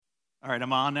All right,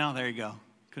 I'm on now. There you go.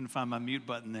 Couldn't find my mute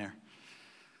button there.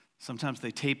 Sometimes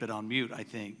they tape it on mute, I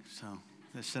think. So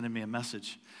they're sending me a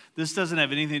message. This doesn't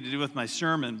have anything to do with my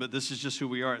sermon, but this is just who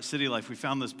we are at City Life. We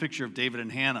found this picture of David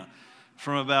and Hannah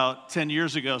from about 10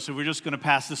 years ago, so we're just going to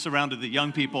pass this around to the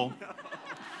young people.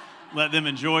 Let them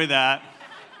enjoy that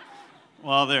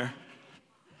while they're...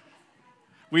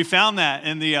 We found that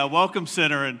in the Welcome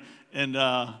Center, and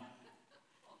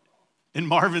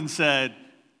Marvin said,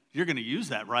 "You're going to use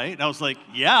that, right?" And I was like,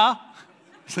 "Yeah."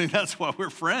 So that's why we're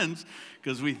friends,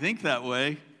 because we think that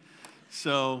way.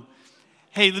 So,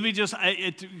 hey, let me just,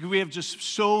 we have just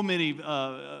so many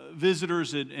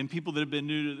visitors and people that have been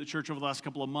new to the church over the last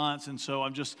couple of months, and so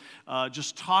I'm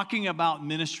just talking about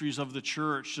ministries of the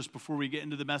church just before we get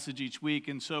into the message each week,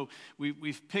 and so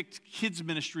we've picked kids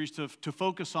ministries to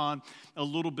focus on a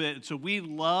little bit, and so we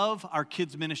love our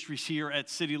kids ministries here at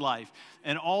City Life,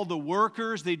 and all the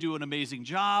workers, they do an amazing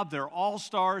job. They're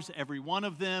all-stars, every one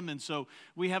of them, and so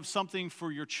we have something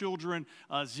for your children,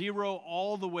 0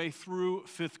 all the way through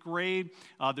 5th grade.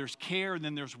 There's care, and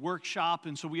then there's workshop,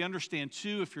 and so we understand,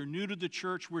 too, if you're new to the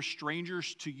church, we're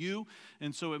strangers to you,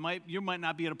 and so you might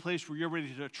not be at a place where you're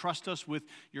ready to trust us with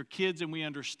your kids, and we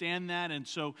understand that, and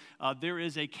so there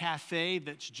is a cafe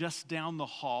that's just down the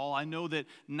hall. I know that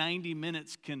 90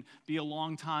 minutes can be a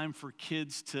long time for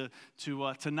kids to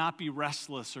not be restless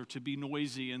or to be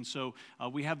noisy, and so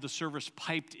we have the service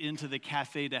piped into the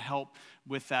cafe to help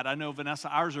with that. I know, Vanessa,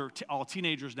 ours are all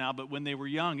teenagers now, but when they were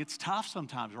young, it's tough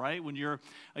sometimes, right? When you're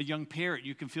a young parent,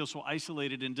 you can feel so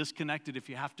isolated and disconnected if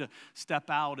you have to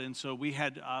step out, and so we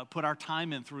had put our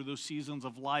time in through those seasons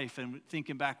of life, and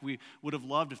thinking back, we would have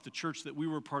loved if the church that we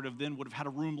were part of then would have had a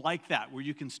room like that, where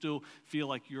you can still feel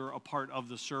like you're a part of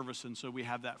the service, and so we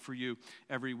have that for you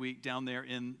every week down there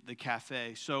in the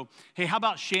cafe. So, hey, how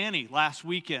about Shanny last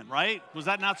weekend, right? Was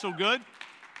that not so good?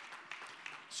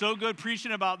 So good,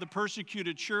 preaching about the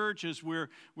persecuted church as we're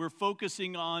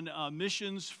focusing on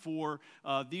missions for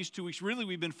these 2 weeks. Really,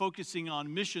 we've been focusing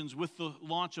on missions with the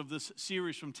launch of this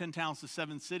series from 10 towns to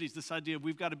 7 cities. This idea of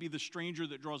we've got to be the stranger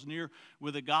that draws near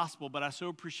with the gospel. But I so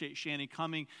appreciate Shani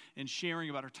coming and sharing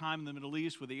about her time in the Middle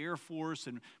East with the Air Force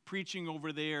and preaching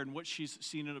over there and what she's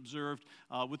seen and observed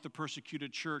with the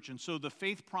persecuted church. And so the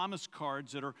faith promise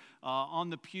cards that are on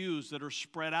the pews that are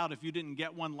spread out, if you didn't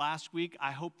get one last week,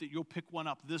 I hope that you'll pick one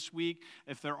up this week.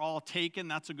 If they're all taken,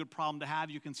 that's a good problem to have.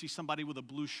 You can see somebody with a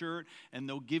blue shirt and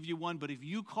they'll give you one. But if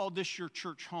you call this your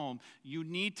church home, you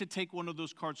need to take one of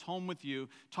those cards home with you.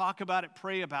 Talk about it,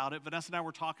 pray about it. Vanessa and I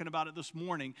were talking about it this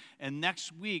morning. And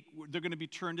next week, they're going to be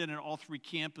turned in at all 3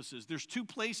 campuses. There's 2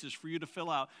 places for you to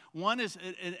fill out. One is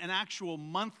an actual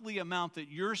monthly amount that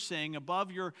you're saying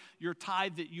above your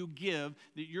tithe that you give,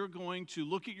 that you're going to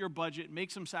look at your budget,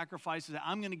 make some sacrifices.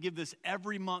 I'm going to give this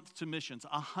every month to missions.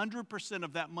 100%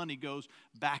 of that money goes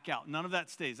back out. None of that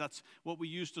stays. That's what we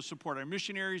use to support our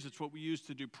missionaries. It's what we use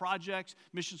to do projects,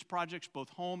 missions projects, both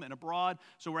home and abroad.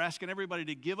 So we're asking everybody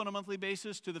to give on a monthly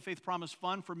basis to the Faith Promise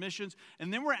Fund for missions.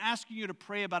 And then we're asking you to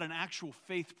pray about an actual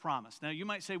faith promise. Now, you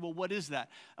might say, well, what is that?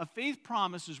 A faith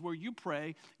promise is where you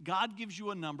pray, God gives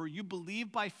you a number, you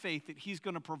believe by faith that he's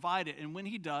going to provide it. And when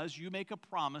he does, you make a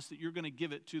promise that you're going to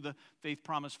give it to the Faith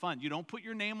Promise Fund. You don't put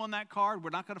your name on that card.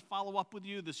 We're not going to follow up with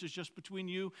you. This is just between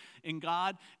you and God.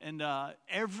 And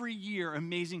every year,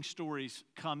 amazing stories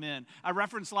come in. I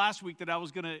referenced last week that I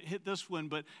was going to hit this one,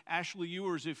 but Ashley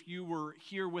Ewers, if you were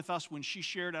here with us when she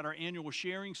shared at our annual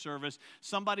sharing service,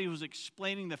 somebody was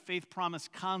explaining the faith promise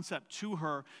concept to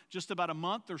her just about a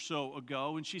month or so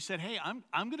ago, and she said, hey,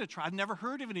 I'm going to try. I've never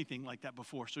heard of anything like that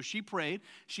before. So she prayed.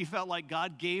 She felt like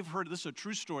God gave her, this is a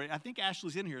true story. I think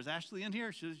Ashley's in here. Is Ashley in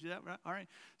here? She's, yeah, right. All right.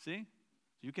 See?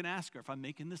 You can ask her if I'm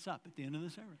making this up at the end of the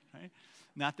service, right?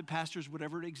 Not that pastors would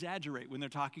ever exaggerate when they're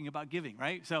talking about giving,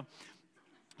 right?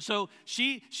 So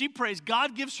she prays.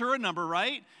 God gives her a number,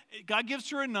 right? God gives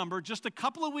her a number. Just a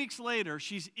couple of weeks later,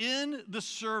 she's in the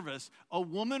service. A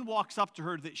woman walks up to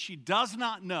her that she does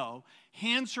not know,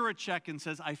 hands her a check and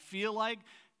says, I feel like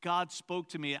God spoke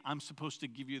to me. I'm supposed to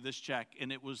give you this check.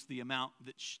 And it was the amount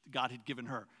that God had given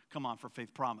her. Come on, for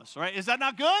Faith Promise. All right? Is that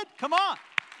not good? Come on.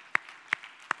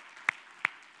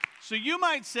 So you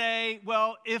might say,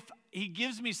 well, if he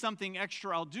gives me something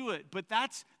extra, I'll do it. But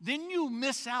then you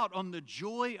miss out on the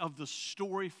joy of the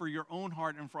story for your own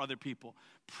heart and for other people.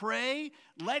 Pray,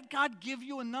 let God give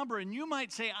you a number. And you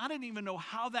might say, I didn't even know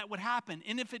how that would happen.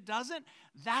 And if it doesn't,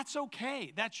 that's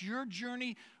okay. That's your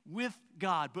journey with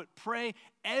God. But pray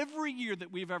every year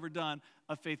that we've ever done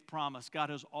a faith promise. God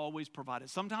has always provided.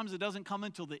 Sometimes it doesn't come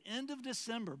until the end of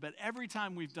December, but every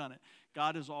time we've done it,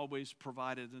 God has always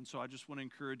provided. And so I just want to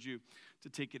encourage you to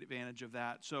take advantage of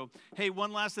that. So Hey,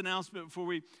 one last announcement before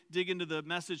we dig into the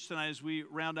message tonight as we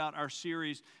round out our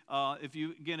series. If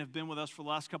you, again, have been with us for the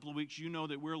last couple of weeks, you know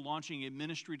that we're launching a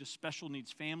ministry to special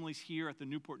needs families here at the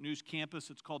Newport News campus.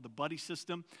 It's called the Buddy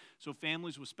System. So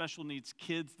families with special needs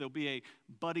kids, there'll be a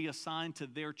buddy assigned to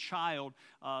their child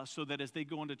so that as they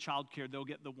go into childcare, they'll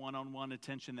get the one-on-one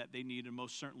attention that they need and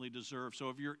most certainly deserve. So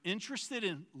if you're interested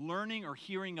in learning or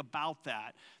hearing about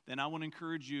that, then I want to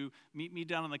encourage you, meet me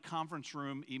down in the conference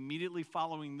room immediately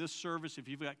following this service. If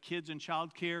you've got kids in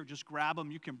childcare, just grab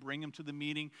them. You can bring them to the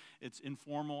meeting. It's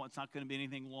informal. It's not going to be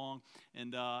anything long.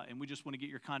 And we just want to get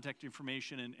your contact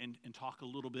information and talk a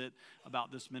little bit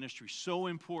about this ministry. So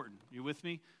important. You with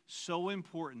me? So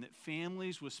important that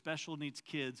families with special needs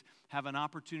kids have an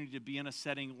opportunity to be in a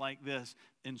setting like this.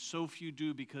 And so few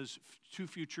do because too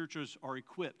few churches are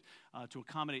equipped to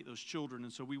accommodate those children.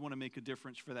 And so we want to make a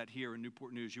difference for that here in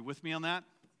Newport News. You with me on that?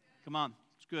 Come on.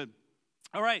 It's good.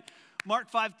 All right. Mark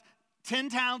 5, 10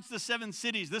 towns to 7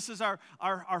 cities. This is our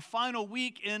final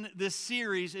week in this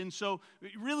series. And so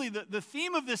really the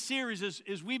theme of this series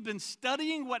is we've been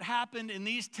studying what happened in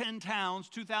these 10 towns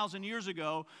 2,000 years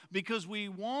ago because we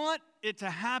want it to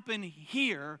happen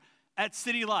here at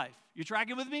City Life. You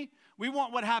tracking with me? We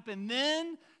want what happened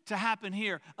then to happen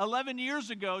here. 11 years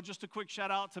ago, just a quick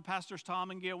shout out to Pastors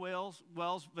Tom and Gail Wells,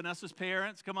 Vanessa's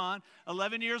parents. Come on.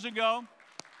 11 years ago,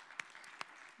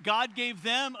 God gave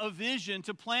them a vision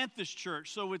to plant this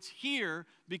church. So it's here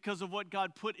because of what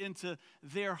God put into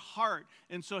their heart.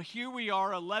 And so here we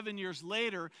are 11 years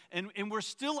later, and we're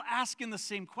still asking the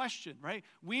same question, right?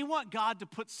 We want God to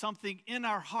put something in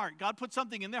our heart. God put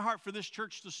something in their heart for this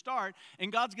church to start,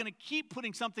 and God's going to keep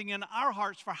putting something in our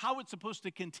hearts for how it's supposed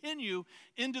to continue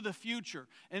into the future.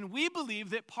 And we believe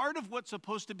that part of what's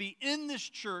supposed to be in this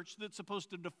church that's supposed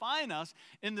to define us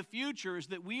in the future is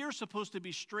that we are supposed to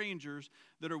be strangers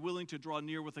that are willing to draw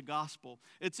near with the gospel.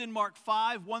 It's in Mark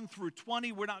 5, 1 through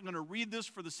 20. We're not going to read this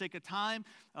for the sake of time.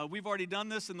 We've already done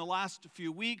this in the last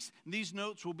few weeks. These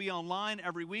notes will be online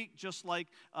every week, just like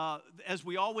as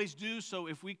we always do. So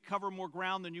if we cover more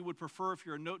ground than you would prefer, if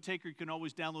you're a note taker, you can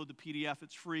always download the PDF.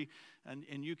 It's free,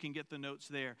 and you can get the notes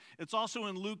there. It's also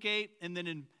in Luke 8 and then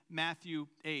in Matthew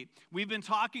 8. We've been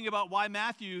talking about why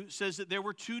Matthew says that there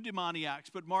were 2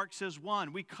 demoniacs, but Mark says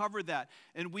 1. We covered that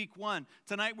in week 1.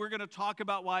 Tonight we're going to talk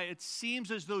about why it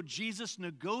seems as though Jesus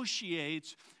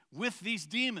negotiates with these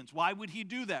demons. Why would he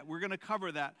do that? We're going to cover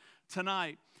that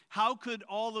tonight. How could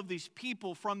all of these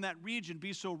people from that region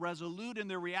be so resolute in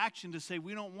their reaction to say,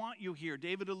 we don't want you here?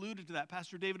 David alluded to that.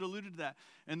 Pastor David alluded to that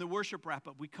in the worship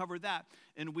wrap-up. We covered that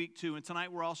in week 2. And tonight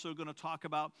we're also going to talk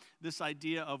about this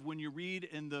idea of when you read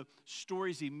in the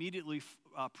stories immediately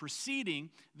preceding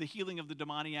the healing of the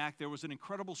demoniac, there was an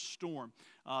incredible storm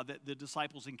that the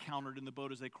disciples encountered in the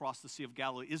boat as they crossed the Sea of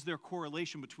Galilee. Is there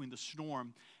correlation between the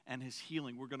storm and his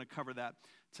healing? We're going to cover that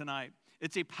tonight.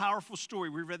 It's a powerful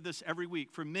story. We read this every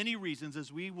week for many reasons,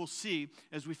 as we will see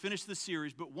as we finish this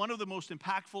series. But one of the most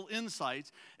impactful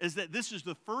insights is that this is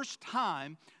the first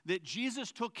time that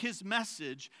Jesus took his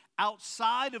message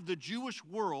outside of the Jewish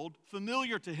world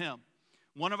familiar to him.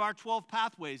 One of our 12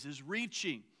 pathways is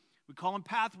reaching. We call them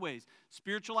pathways,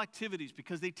 spiritual activities,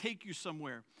 because they take you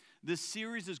somewhere. This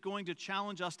series is going to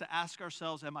challenge us to ask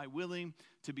ourselves, am I willing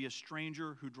to be a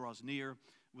stranger who draws near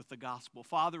with the gospel?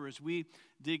 Father, as we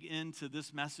dig into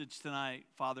this message tonight,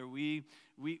 Father, we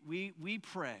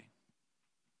pray,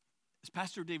 as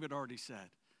Pastor David already said,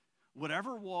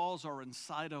 whatever walls are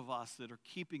inside of us that are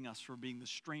keeping us from being the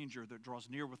stranger that draws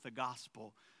near with the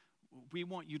gospel, we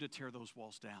want you to tear those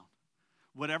walls down.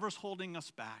 Whatever's holding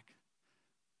us back,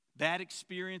 bad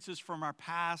experiences from our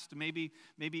past, maybe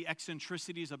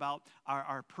eccentricities about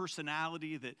our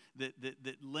personality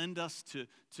that lend us to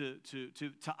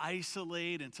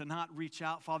isolate and to not reach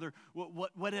out, Father,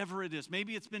 whatever it is.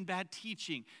 Maybe it's been bad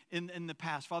teaching in the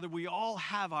past. Father, we all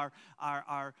have our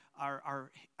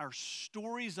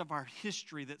stories of our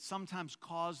history that sometimes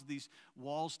cause these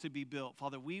walls to be built.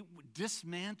 Father, we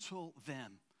dismantle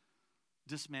them.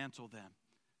 Dismantle them.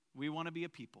 We want to be a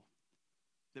people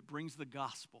that brings the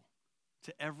gospel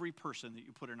to every person that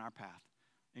you put in our path.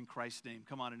 In Christ's name.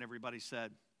 Come on, and everybody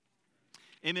said,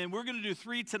 amen. We're going to do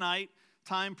 3 tonight,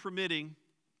 time permitting.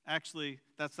 Actually,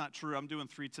 that's not true. I'm doing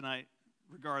 3 tonight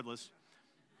regardless.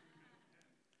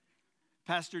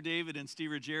 Pastor David and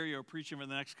Steve Ruggiero are preaching for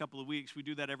the next couple of weeks. We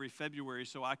do that every February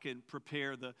so I can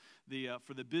prepare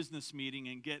for the business meeting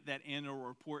and get that annual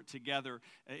report together.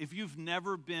 If you've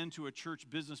never been to a church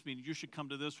business meeting, you should come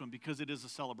to this one because it is a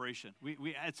celebration.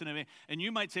 It's and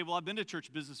you might say, well, I've been to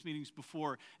church business meetings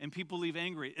before and people leave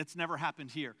angry. It's never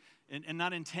happened here, and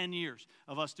not in 10 years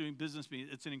of us doing business meetings.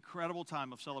 It's an incredible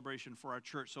time of celebration for our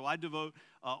church. So I devote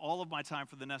all of my time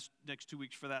for the next 2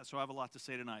 weeks for that, so I have a lot to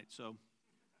say tonight. So.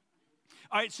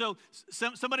 All right, so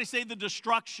somebody say the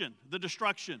destruction, the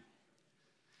destruction.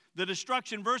 The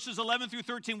destruction, verses 11 through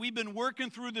 13. We've been working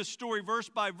through this story verse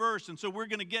by verse, and so we're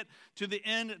going to get to the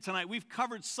end tonight. We've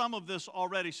covered some of this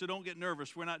already, so don't get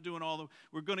nervous. We're not doing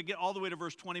we're going to get all the way to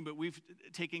verse 20, but we've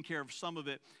taken care of some of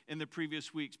it in the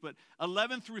previous weeks. But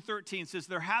 11 through 13 says,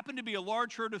 there happened to be a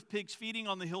large herd of pigs feeding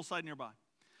on the hillside nearby.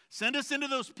 Send us into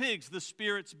those pigs, the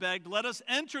spirits begged. Let us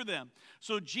enter them.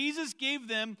 So Jesus gave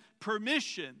them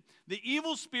permission. The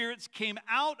evil spirits came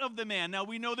out of the man. Now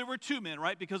we know there were two men,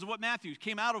 right? Because of what Matthew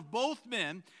came out of both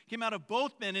men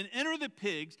and entered the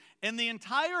pigs. And the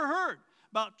entire herd,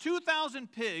 about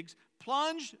 2,000 pigs,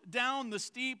 plunged down the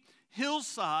steep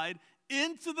hillside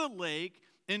into the lake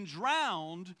and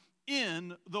drowned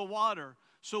in the water.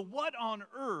 So what on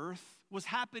earth was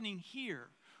happening here?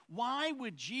 Why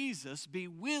would Jesus be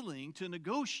willing to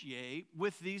negotiate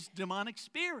with these demonic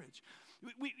spirits?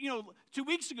 2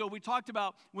 weeks ago, we talked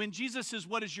about when Jesus says,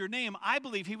 what is your name? I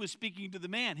believe he was speaking to the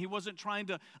man. He wasn't trying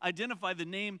to identify the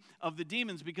name of the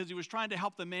demons because he was trying to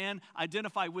help the man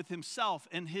identify with himself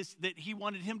and that he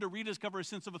wanted him to rediscover a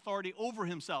sense of authority over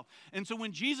himself. And so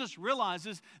when Jesus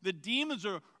realizes the demons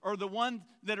are the ones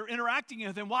that are interacting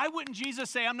with him, why wouldn't Jesus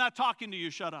say, I'm not talking to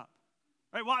you, shut up?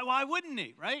 Right? Why wouldn't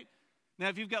he, right? Now,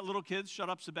 if you've got little kids, shut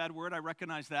up's a bad word. I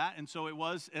recognize that. And so it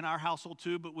was in our household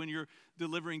too. But when you're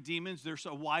delivering demons, there's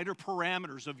a wider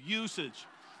parameters of usage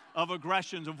of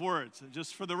aggressions of words.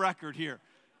 Just for the record here,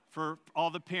 for all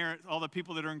the parents, all the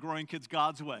people that are in Growing Kids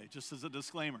God's Way, just as a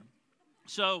disclaimer.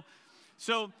 Why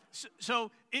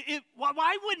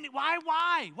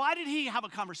did he have a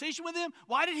conversation with them?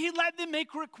 Why did he let them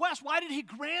make requests? Why did he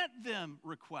grant them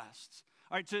requests?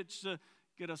 All right, to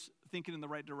get us thinking in the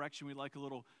right direction, we'd like a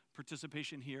little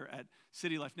participation here at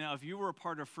City Life. Now, if you were a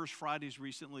part of First Fridays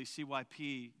recently,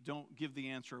 CYP, don't give the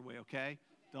answer away, okay?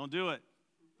 Don't do it.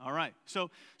 All right. So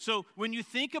when you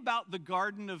think about the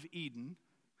Garden of Eden,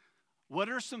 what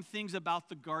are some things about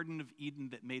the Garden of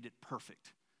Eden that made it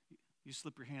perfect? You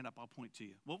slip your hand up, I'll point to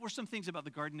you. What were some things about the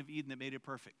Garden of Eden that made it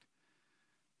perfect?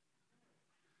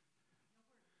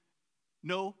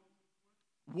 No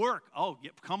work. Oh,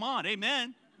 yeah, come on,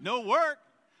 amen. No work.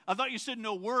 I thought you said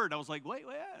no word. I was like, wait,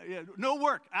 yeah. No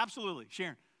work, absolutely.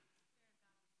 Sharon.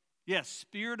 Yes,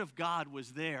 Spirit of God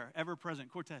was there, ever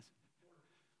present. Cortez.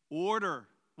 Order.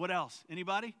 What else?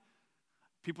 Anybody?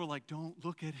 People are like, don't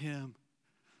look at him.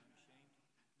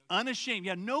 Unashamed.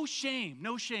 Yeah, no shame,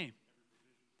 no shame.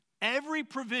 Every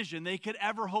provision they could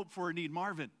ever hope for or need.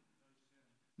 Marvin.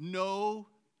 No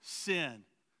sin.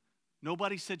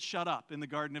 Nobody said shut up in the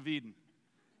Garden of Eden.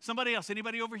 Somebody else,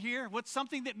 anybody over here? What's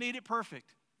something that made it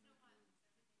perfect?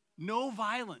 No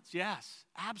violence, yes,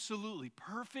 absolutely.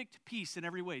 Perfect peace in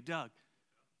every way. Doug,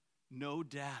 no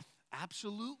death,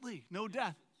 absolutely, no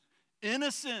death.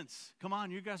 Innocence, come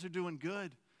on, you guys are doing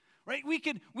good, right? We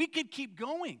could keep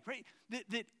going, right?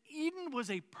 That Eden was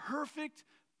a perfect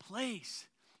place.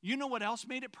 You know what else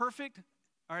made it perfect?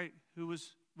 All right, who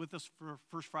was with us for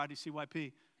First Friday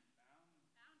CYP?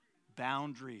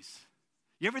 Boundaries.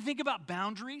 You ever think about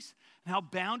boundaries and how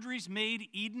boundaries made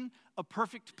Eden a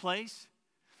perfect place?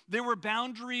 There were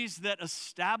boundaries that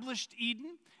established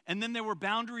Eden, and then there were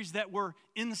boundaries that were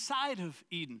inside of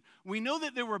Eden. We know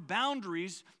that there were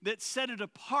boundaries that set it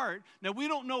apart. Now, we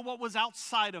don't know what was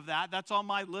outside of that. That's on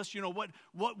my list. You know, what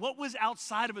was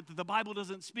outside of it that the Bible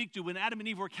doesn't speak to? When Adam and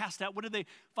Eve were cast out, what did they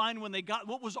find when they got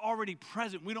what was already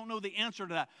present? We don't know the answer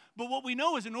to that. But what we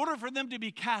know is in order for them to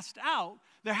be cast out,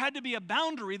 there had to be a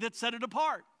boundary that set it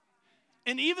apart.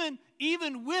 And even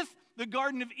with the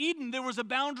Garden of Eden, there was a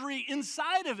boundary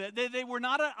inside of it. They were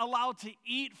not allowed to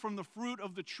eat from the fruit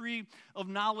of the tree of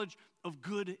knowledge of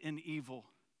good and evil.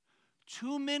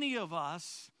 Too many of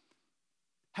us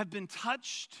have been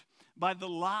touched by the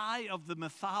lie of the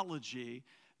mythology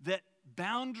that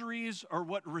boundaries are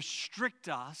what restrict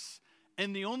us,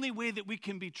 and the only way that we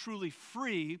can be truly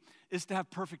free is to have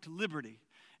perfect liberty.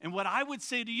 And what I would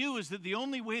say to you is that the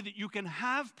only way that you can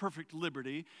have perfect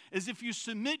liberty is if you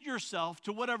submit yourself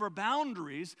to whatever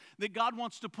boundaries that God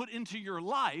wants to put into your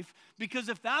life, because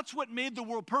if that's what made the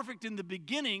world perfect in the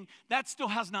beginning, that still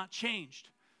has not changed.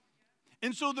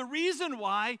 And so the reason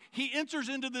why he enters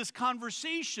into this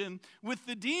conversation with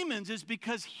the demons is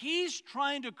because he's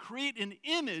trying to create an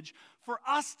image for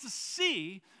us to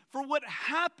see for what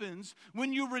happens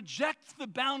when you reject the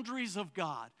boundaries of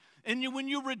God. And when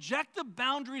you reject the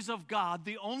boundaries of God,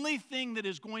 the only thing that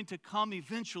is going to come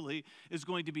eventually is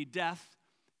going to be death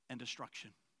and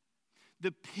destruction.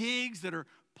 The pigs that are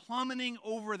plummeting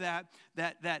over that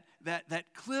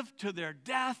cliff to their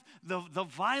death, the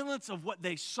violence of what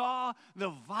they saw, the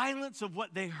violence of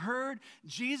what they heard.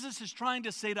 Jesus is trying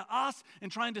to say to us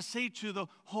and trying to say to the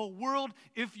whole world,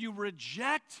 if you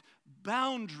reject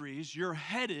boundaries, you're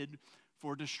headed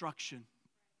for destruction.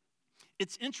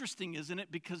 It's interesting, isn't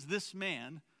it? Because this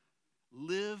man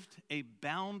lived a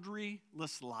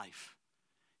boundaryless life.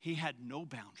 He had no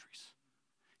boundaries.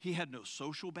 He had no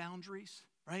social boundaries,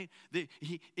 right?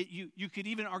 You could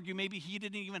even argue maybe he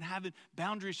didn't even have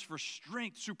boundaries for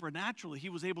strength supernaturally. He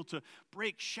was able to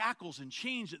break shackles and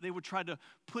chains that they would try to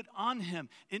put on him.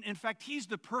 In fact, he's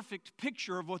the perfect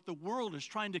picture of what the world is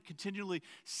trying to continually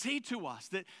say to us,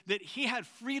 that he had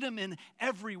freedom in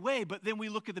every way. But then we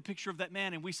look at the picture of that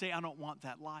man and we say, I don't want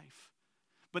that life.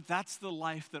 But that's the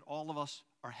life that all of us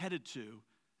are headed to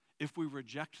if we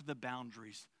reject the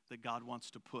boundaries that God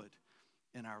wants to put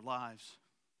in our lives.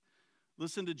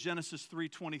 Listen to Genesis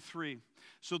 3:23.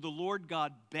 So the Lord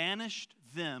God banished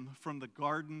them from the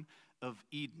Garden of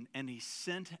Eden, and he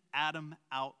sent Adam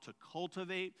out to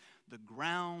cultivate the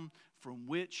ground from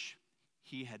which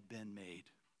he had been made.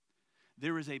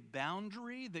 There is a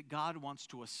boundary that God wants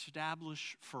to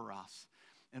establish for us.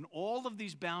 And all of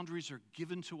these boundaries are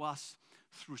given to us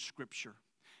through Scripture.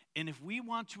 And if we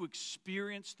want to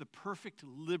experience the perfect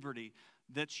liberty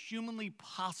that's humanly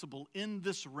possible in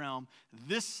this realm,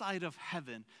 this side of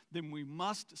heaven, then we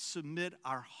must submit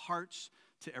our hearts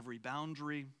to every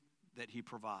boundary that he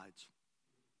provides.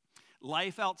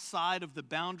 Life outside of the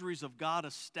boundaries of God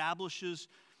establishes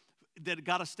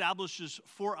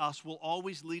for us will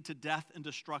always lead to death and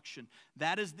destruction.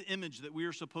 That is the image that we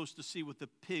are supposed to see with the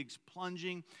pigs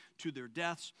plunging to their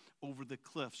deaths over the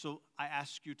cliff. So I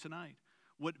ask you tonight,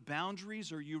 what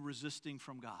boundaries are you resisting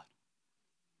from God?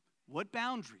 What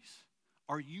boundaries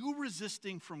are you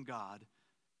resisting from God?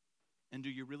 And do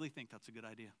you really think that's a good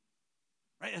idea?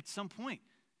 Right? At some point,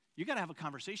 you got to have a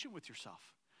conversation with yourself.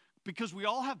 Because we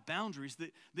all have boundaries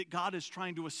that God is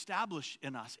trying to establish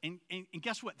in us. And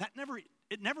guess what?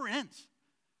 It never ends.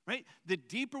 Right? The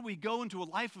deeper we go into a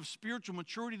life of spiritual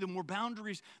maturity, the more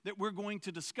boundaries that we're going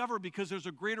to discover, because there's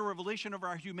a greater revelation of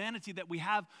our humanity that we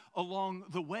have along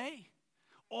the way.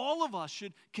 All of us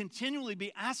should continually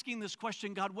be asking this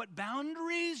question, God, what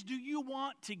boundaries do you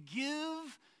want to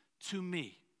give to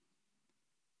me?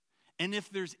 And if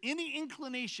there's any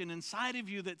inclination inside of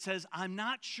you that says, I'm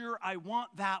not sure I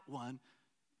want that one,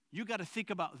 you got to think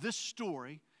about this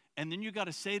story, and then you got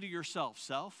to say to yourself,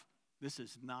 self, this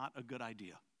is not a good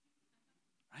idea.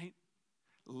 Right?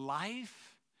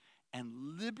 Life and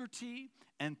liberty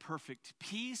and perfect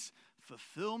peace,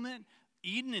 fulfillment.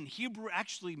 Eden in Hebrew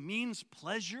actually means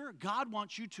pleasure. God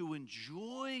wants you to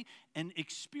enjoy and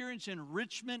experience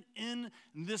enrichment in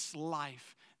this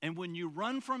life. And when you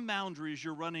run from boundaries,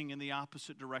 you're running in the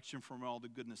opposite direction from all the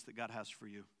goodness that God has for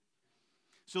you.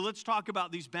 So let's talk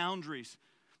about these boundaries.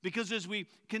 Because as we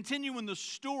continue in the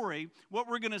story, what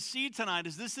we're going to see tonight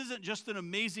is this isn't just an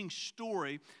amazing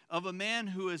story of a man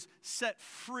who is set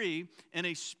free in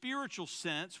a spiritual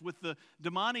sense with the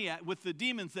demoniac, with the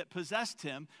demons that possessed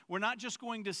him. We're not just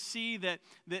going to see that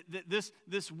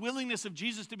this willingness of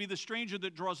Jesus to be the stranger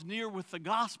that draws near with the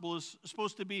gospel is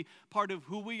supposed to be part of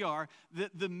who we are.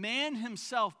 The man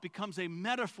himself becomes a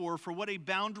metaphor for what a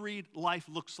boundaried life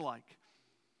looks like.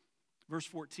 Verse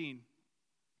 14.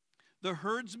 The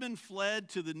herdsmen fled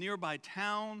to the nearby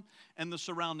town and the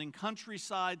surrounding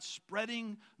countryside,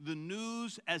 spreading the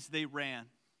news as they ran.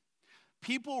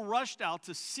 People rushed out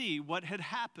to see what had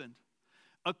happened.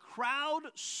 A crowd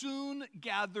soon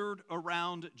gathered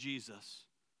around Jesus.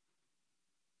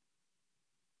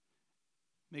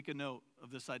 Make a note of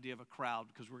this idea of a crowd,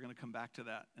 because we're going to come back to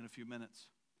that in a few minutes.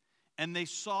 And they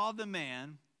saw the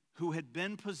man who had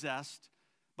been possessed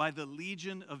by the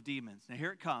legion of demons. Now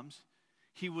here it comes.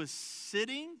 He was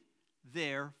sitting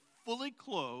there fully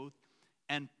clothed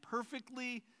and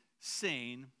perfectly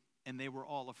sane, and they were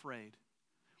all afraid.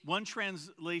 One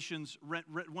translation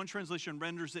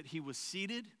renders that he was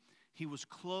seated, he was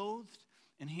clothed,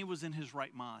 and he was in his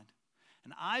right mind.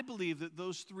 And I believe that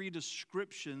those three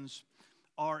descriptions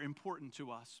are important to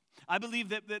us. I believe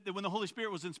that when the Holy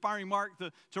Spirit was inspiring Mark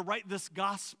to write this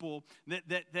gospel,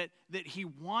 that he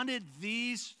wanted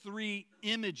these three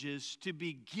images to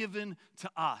be given to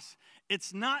us.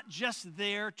 It's not just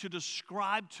there to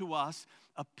describe to us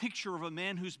a picture of a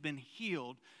man who's been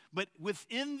healed, but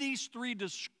within these three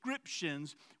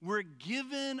descriptions, we're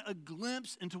given a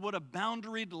glimpse into what a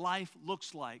boundaried life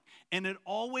looks like. And it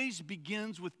always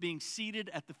begins with being seated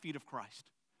at the feet of Christ.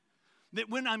 That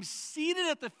when I'm seated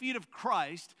at the feet of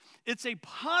Christ, it's a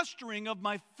posturing of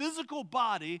my physical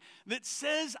body that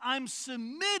says I'm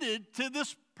submitted to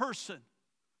this person.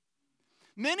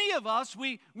 Many of us,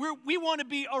 we want to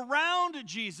be around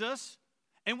Jesus,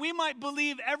 and we might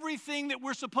believe everything that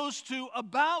we're supposed to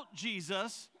about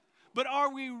Jesus, but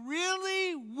are we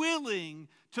really willing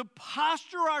to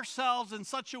posture ourselves in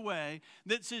such a way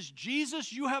that says,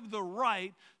 Jesus, you have the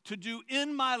right to do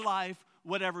in my life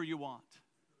whatever you want?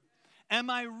 Am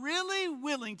I really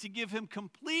willing to give him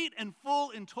complete and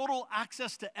full and total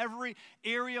access to every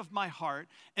area of my heart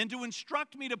and to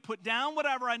instruct me to put down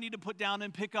whatever I need to put down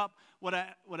and pick up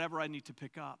whatever I need to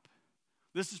pick up?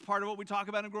 This is part of what we talk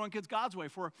about in Growing Kids God's Way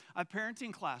for a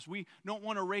parenting class. We don't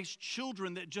want to raise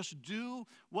children that just do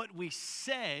what we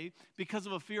say because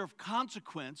of a fear of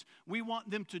consequence. We want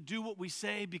them to do what we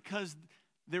say because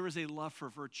there is a love for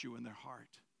virtue in their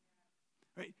heart.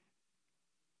 Right?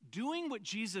 Doing what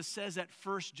Jesus says at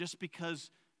first just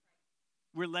because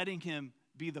we're letting him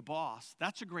be the boss,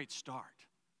 that's a great start.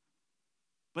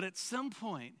 But at some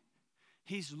point,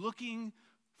 he's looking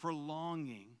for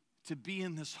longing to be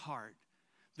in this heart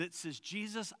that says,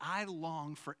 Jesus, I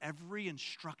long for every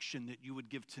instruction that you would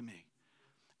give to me.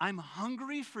 I'm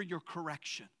hungry for your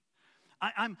correction.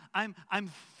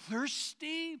 I'm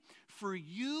thirsty for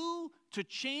you to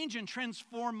change and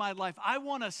transform my life. I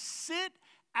want to sit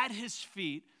at his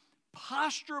feet,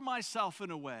 posture myself in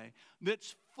a way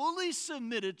that's fully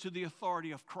submitted to the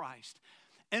authority of Christ.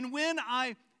 And when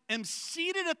I am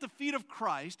seated at the feet of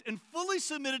Christ and fully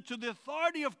submitted to the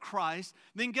authority of Christ,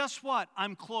 then guess what?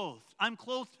 I'm clothed. I'm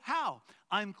clothed how?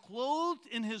 I'm clothed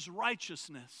in his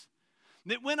righteousness.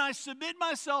 That when I submit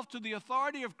myself to the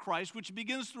authority of Christ, which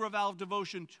begins through a vow of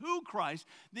devotion to Christ,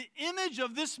 the image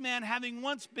of this man having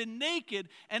once been naked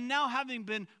and now having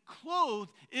been clothed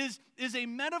is a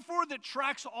metaphor that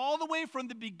tracks all the way from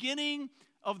the beginning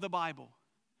of the Bible.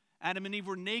 Adam and Eve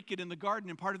were naked in the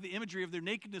garden, and part of the imagery of their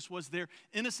nakedness was their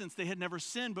innocence. They had never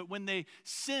sinned, but when they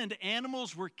sinned,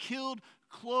 animals were killed,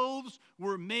 clothes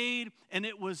were made, and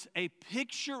it was a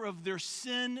picture of their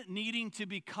sin needing to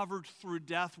be covered through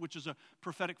death, which is a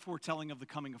prophetic foretelling of the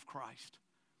coming of Christ.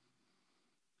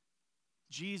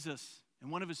 Jesus, in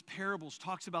one of his parables,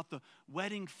 talks about the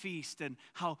wedding feast and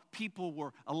how people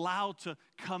were allowed to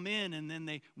come in and then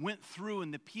they went through,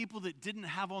 and the people that didn't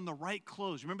have on the right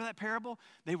clothes, remember that parable?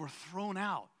 They were thrown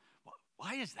out.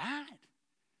 Why is that?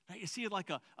 Right? You see, like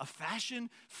a fashion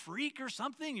freak or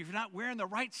something. If you're not wearing the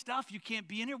right stuff, you can't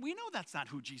be in here. We know that's not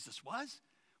who Jesus was.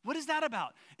 What is that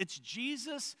about? It's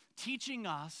Jesus teaching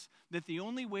us that the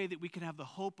only way that we can have the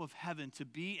hope of heaven to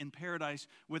be in paradise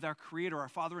with our Creator, our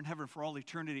Father in heaven for all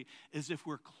eternity, is if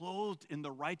we're clothed in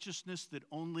the righteousness that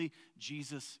only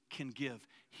Jesus can give.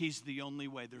 He's the only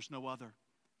way. There's no other.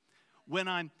 When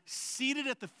I'm seated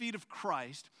at the feet of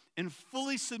Christ and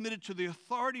fully submitted to the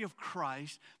authority of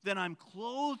Christ, then I'm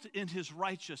clothed in his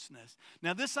righteousness.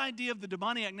 Now, this idea of the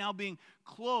demoniac now being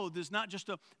clothed is not just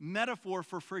a metaphor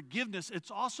for forgiveness.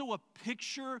 It's also a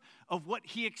picture of what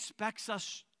he expects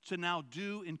us to now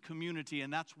do in community,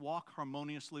 and that's walk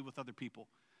harmoniously with other people,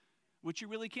 which you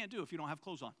really can't do if you don't have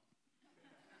clothes on.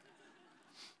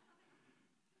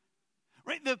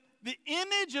 Right? The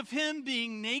image of him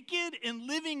being naked and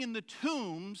living in the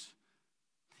tombs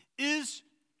is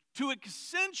to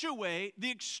accentuate the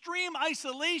extreme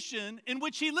isolation in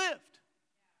which he lived.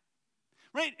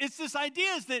 Right? It's this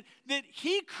idea is that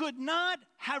he could not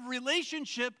have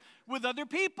relationship with other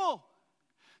people.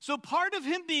 So part of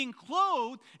him being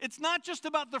clothed, it's not just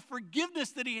about the forgiveness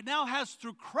that he now has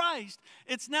through Christ.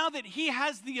 It's now that he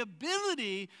has the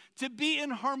ability to be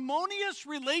in harmonious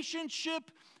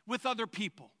relationship with other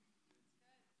people.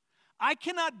 I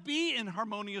cannot be in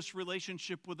harmonious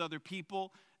relationship with other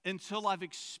people until I've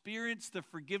experienced the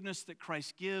forgiveness that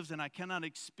Christ gives, and I cannot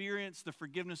experience the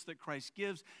forgiveness that Christ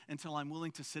gives until I'm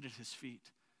willing to sit at his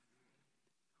feet.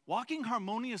 Walking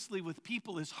harmoniously with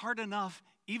people is hard enough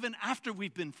even after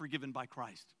we've been forgiven by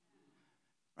Christ.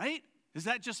 Right? Is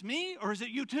that just me, or is it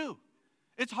you too?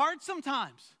 It's hard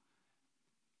sometimes.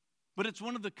 But it's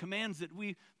one of the commands that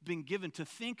we've been given, to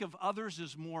think of others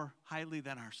as more highly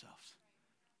than ourselves.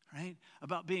 Right?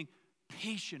 About being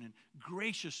patient and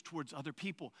gracious towards other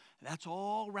people. That's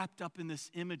all wrapped up in this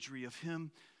imagery of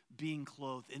him being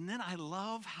clothed. And then I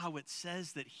love how it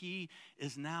says that he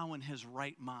is now in his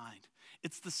right mind.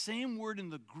 It's the same word in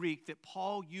the Greek that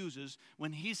Paul uses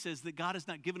when he says that God has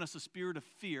not given us a spirit of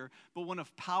fear, but one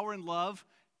of power and love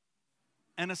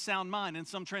and a sound mind. And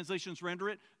some translations render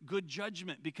it good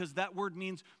judgment, because that word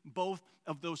means both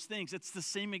of those things. It's the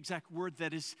same exact word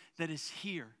that is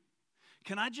here.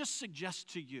 Can I just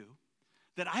suggest to you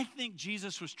that I think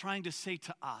Jesus was trying to say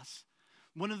to us,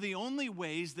 one of the only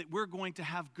ways that we're going to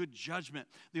have good judgment,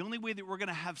 the only way that we're going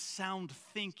to have sound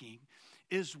thinking,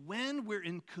 is when we're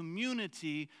in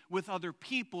community with other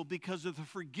people because of the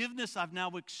forgiveness I've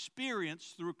now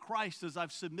experienced through Christ as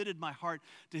I've submitted my heart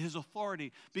to his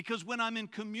authority. Because when I'm in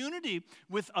community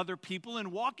with other people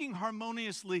and walking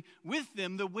harmoniously with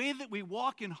them, the way that we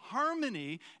walk in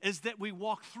harmony is that we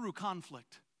walk through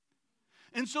conflict.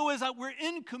 And so as we're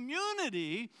in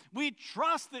community, we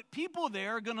trust that people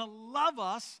there are going to love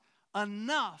us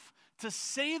enough to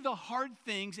say the hard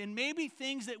things and maybe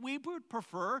things that we would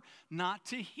prefer not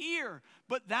to hear.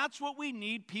 But that's what we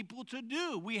need people to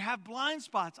do. We have blind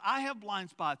spots. I have blind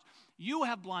spots. You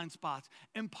have blind spots.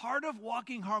 And part of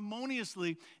walking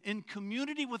harmoniously in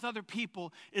community with other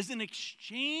people is an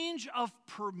exchange of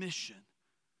permission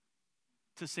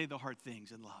to say the hard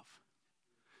things in love.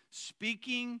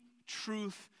 Speaking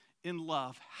truth in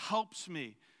love helps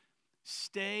me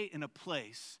stay in a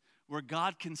place where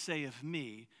God can say of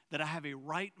me that I have a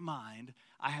right mind,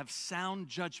 I have sound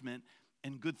judgment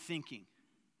and good thinking.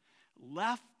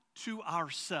 Left to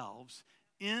ourselves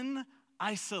in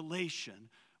isolation,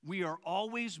 we are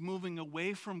always moving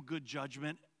away from good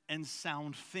judgment and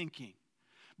sound thinking.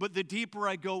 But the deeper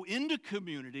I go into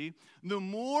community, the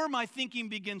more my thinking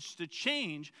begins to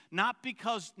change, not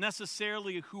because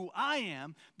necessarily who I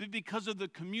am, but because of the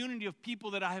community of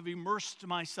people that I have immersed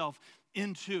myself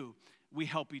into. We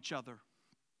help each other.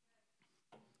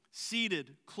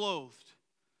 Seated, clothed,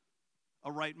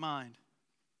 a right mind.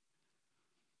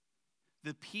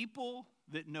 The people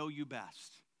that know you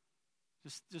best.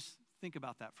 Just think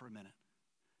about that for a minute.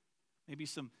 Maybe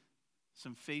some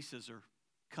faces are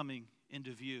coming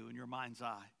into view in your mind's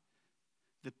eye.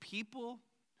 The people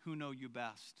who know you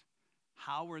best,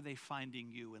 how are they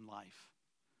finding you in life?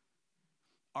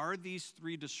 Are these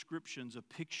three descriptions a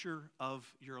picture of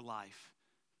your life?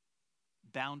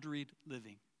 Boundaried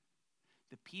living.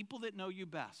 The people that know you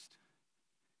best,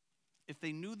 if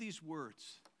they knew these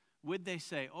words, would they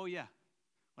say, oh yeah,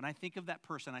 when I think of that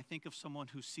person, I think of someone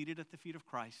who's seated at the feet of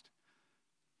Christ,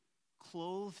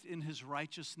 clothed in his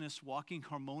righteousness, walking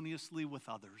harmoniously with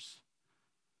others.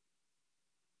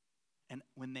 And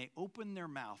when they open their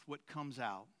mouth, what comes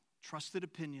out? Trusted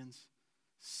opinions,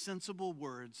 sensible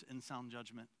words, and sound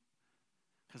judgment.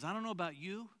 Because I don't know about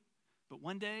you, but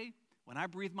one day, when I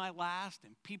breathe my last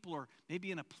and people are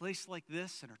maybe in a place like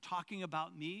this and are talking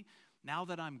about me, now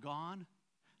that I'm gone,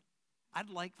 I'd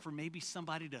like for maybe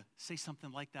somebody to say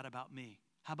something like that about me.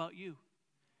 How about you?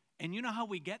 And you know how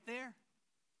we get there?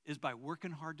 Is by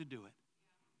working hard to do it.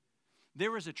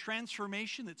 There is a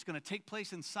transformation that's going to take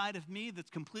place inside of me that's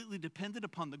completely dependent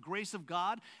upon the grace of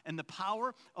God and the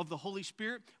power of the Holy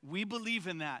Spirit. We believe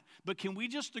in that. But can we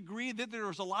just agree that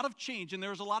there's a lot of change and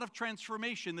there's a lot of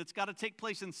transformation that's got to take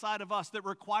place inside of us that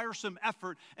requires some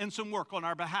effort and some work on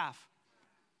our behalf?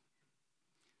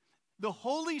 The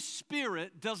Holy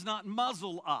Spirit does not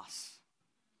muzzle us.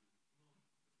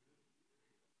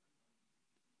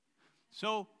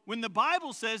 So when the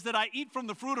Bible says that I eat from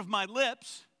the fruit of my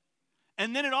lips,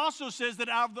 and then it also says that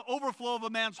out of the overflow of a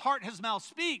man's heart, his mouth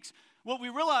speaks, what we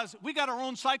realize, we got our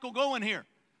own cycle going here.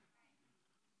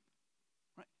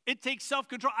 It takes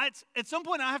self-control. At some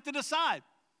point, I have to decide.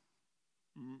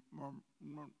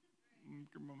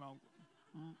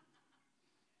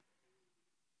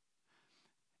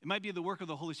 It might be the work of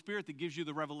the Holy Spirit that gives you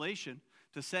the revelation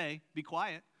to say, be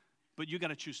quiet, but you got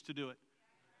to choose to do it.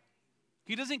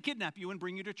 He doesn't kidnap you and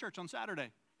bring you to church on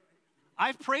Saturday.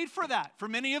 I've prayed for that for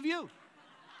many of you.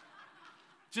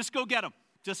 Just go get them.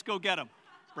 Just go get them.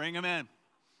 Bring them in.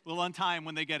 We'll untie them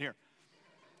when they get here.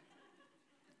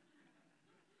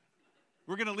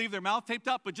 We're going to leave their mouth taped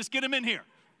up, but just get them in here.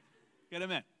 Get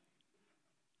them in.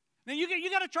 Now you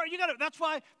got to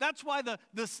try. That's why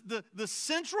the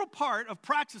central part of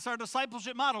Praxis, our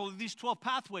discipleship model, are these 12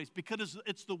 pathways, because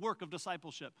it's the work of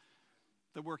discipleship,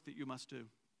 the work that you must do.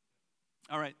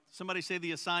 All right, somebody say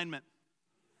the assignment.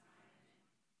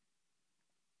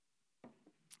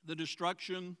 The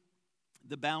destruction,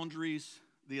 the boundaries,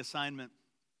 the assignment.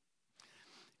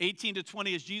 18 to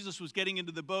 20, as Jesus was getting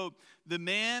into the boat, the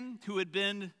man who had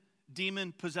been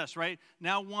demon-possessed, right?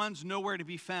 Now one's nowhere to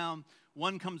be found,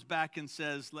 one comes back and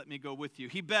says, let me go with you.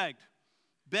 He begged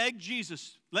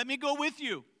Jesus, let me go with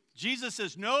you. Jesus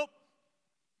says, nope.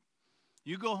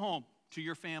 You go home to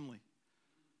your family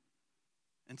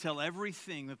and tell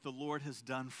everything that the Lord has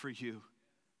done for you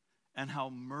and how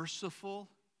merciful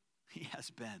he has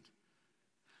been.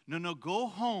 No, go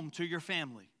home to your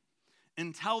family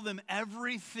and tell them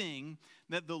everything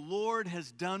that the Lord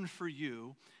has done for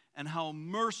you and how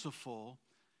merciful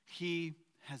he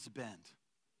has been.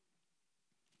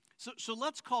 So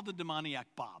let's call the demoniac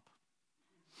Bob,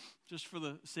 just for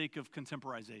the sake of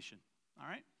contemporization. All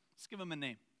right? Let's give him a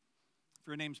name. If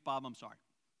your name's Bob, I'm sorry.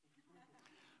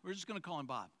 We're just going to call him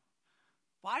Bob.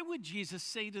 Why would Jesus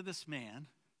say to this man,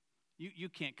 you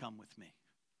can't come with me?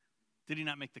 Did he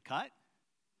not make the cut?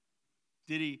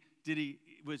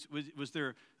 Was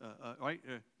there,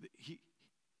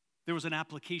 there was an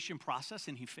application process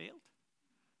and he failed?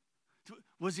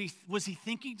 Was he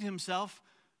thinking to himself,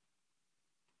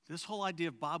 this whole idea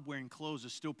of Bob wearing clothes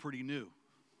is still pretty new.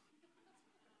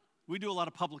 We do a lot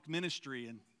of public ministry,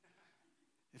 and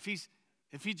if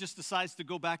he just decides to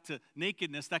go back to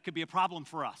nakedness, that could be a problem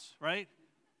for us, right?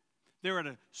 They're at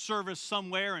a service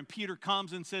somewhere, and Peter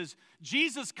comes and says,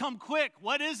 Jesus, come quick.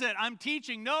 What is it? I'm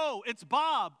teaching. No, it's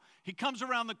Bob. He comes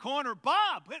around the corner.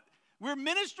 Bob, we're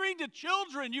ministering to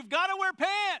children. You've got to wear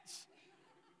pants,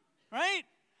 right?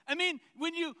 I mean,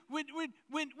 when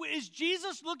is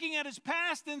Jesus looking at his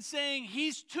past and saying,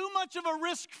 he's too much of a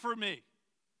risk for me?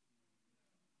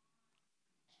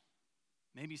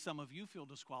 Maybe some of you feel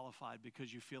disqualified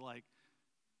because you feel like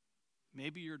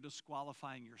maybe you're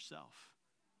disqualifying yourself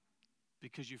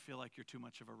because you feel like you're too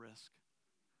much of a risk.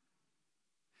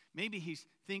 Maybe he's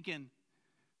thinking,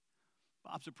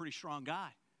 Bob's a pretty strong guy.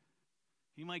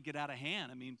 He might get out of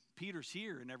hand. I mean, Peter's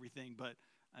here and everything, but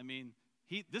I mean,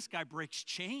 this guy breaks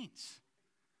chains.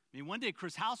 I mean, one day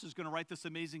Chris House is going to write this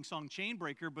amazing song, Chain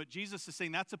Breaker, but Jesus is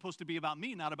saying that's supposed to be about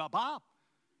me, not about Bob.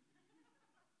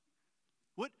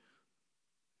 What?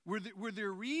 Were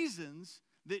there reasons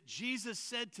that Jesus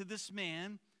said to this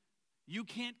man, you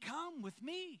can't come with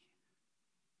me?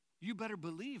 You better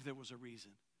believe there was a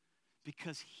reason,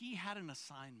 because he had an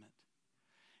assignment.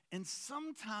 And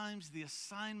sometimes the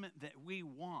assignment that we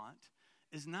want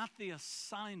is not the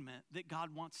assignment that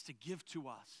God wants to give to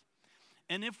us.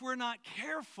 And if we're not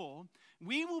careful,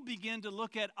 we will begin to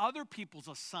look at other people's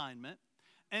assignment,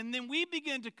 and then we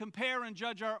begin to compare and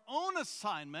judge our own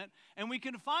assignment, and we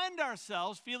can find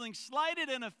ourselves feeling slighted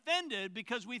and offended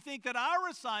because we think that our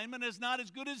assignment is not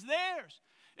as good as theirs.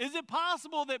 Is it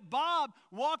possible that Bob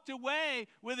walked away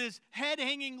with his head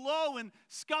hanging low and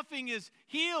scuffing his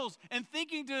heels and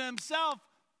thinking to himself,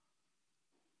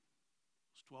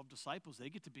 those 12 disciples, they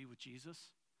get to be with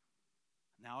Jesus.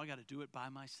 Now I got to do it by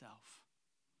myself.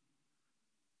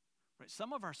 Right?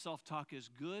 Some of our self-talk is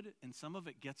good, and some of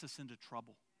it gets us into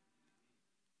trouble.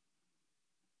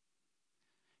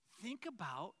 Think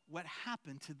about what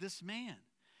happened to this man.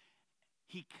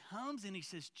 He comes and he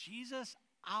says, Jesus,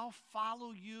 I'll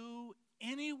follow you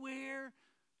anywhere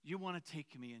you want to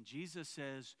take me. And Jesus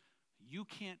says, you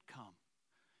can't come.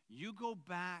 You go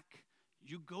back,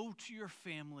 you go to your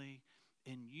family,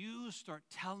 and you start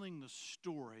telling the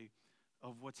story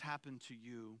of what's happened to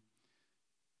you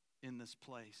in this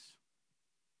place.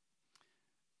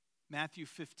 Matthew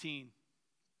 15,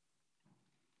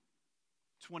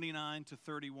 29 to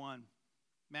 31.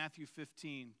 Matthew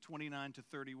 15, 29 to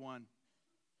 31.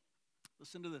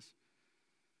 Listen to this.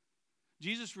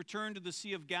 Jesus returned to the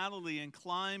Sea of Galilee and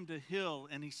climbed a hill,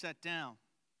 and he sat down.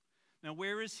 Now,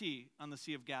 where is he on the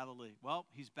Sea of Galilee? Well,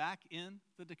 he's back in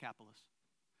the Decapolis.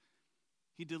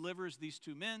 He delivers these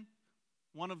two men.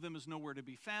 One of them is nowhere to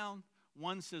be found.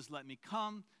 One says, let me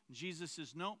come. Jesus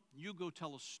says, no, you go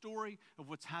tell a story of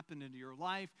what's happened in your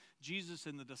life. Jesus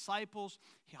and the disciples,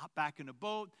 he hop back in a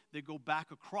boat. They go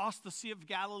back across the Sea of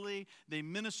Galilee. They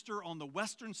minister on the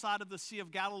western side of the Sea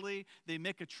of Galilee. They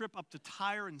make a trip up to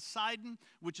Tyre and Sidon,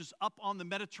 which is up on the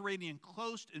Mediterranean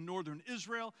coast in northern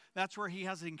Israel. That's where he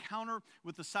has an encounter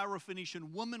with the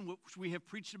Syrophoenician woman, which we have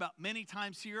preached about many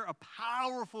times here. A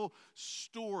powerful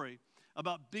story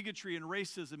about bigotry and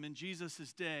racism in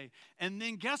Jesus' day. And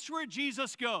then guess where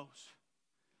Jesus goes?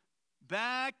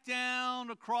 Back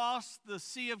down across the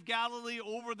Sea of Galilee,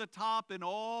 over the top, and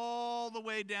all the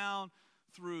way down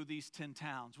through these 10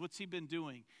 towns. What's he been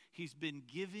doing? He's been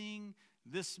giving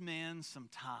this man some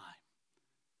time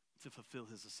to fulfill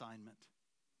his assignment.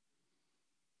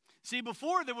 See,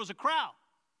 before there was a crowd,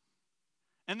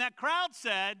 and that crowd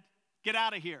said, get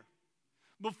out of here.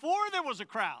 Before there was a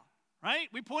crowd, right?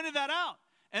 We pointed that out.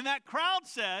 And that crowd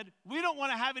said, we don't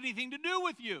want to have anything to do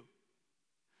with you.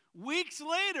 Weeks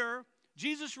later,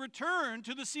 Jesus returned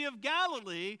to the Sea of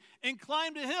Galilee and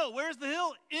climbed a hill. Where's the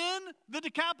hill? In the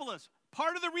Decapolis,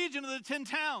 part of the region of the 10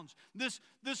 towns. This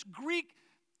Greek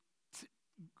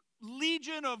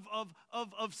legion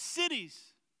of cities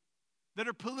that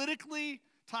are politically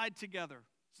tied together.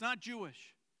 It's not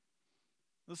Jewish.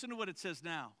 Listen to what it says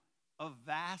now. A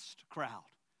vast crowd.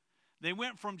 They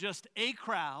went from just a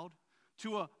crowd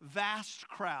to a vast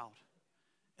crowd.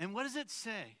 And what does it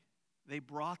say? They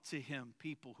brought to him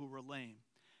people who were lame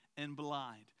and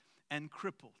blind and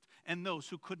crippled and those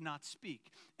who could not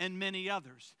speak and many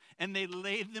others. And they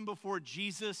laid them before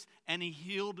Jesus and he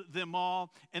healed them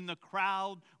all. And the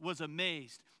crowd was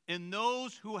amazed. And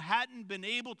those who hadn't been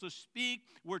able to speak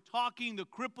were talking. The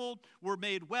crippled were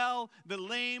made well. The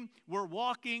lame were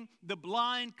walking. The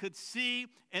blind could see.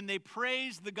 And they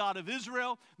praised the God of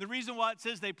Israel. The reason why it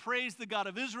says they praised the God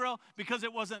of Israel, because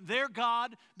it wasn't their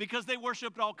God, because they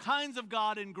worshiped all kinds of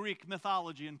God in Greek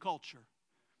mythology and culture.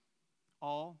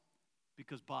 All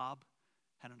because Bob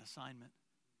had an assignment.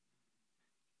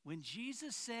 When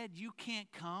Jesus said, you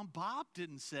can't come, Bob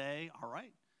didn't say, all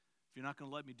right, if you're not going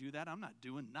to let me do that, I'm not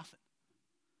doing nothing.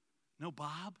 No,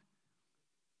 Bob,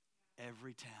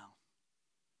 every town.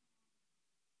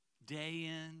 Day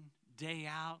in, day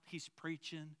out, he's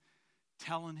preaching,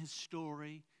 telling his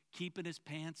story, keeping his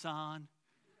pants on,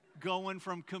 going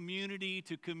from community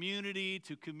to community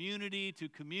to community to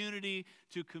community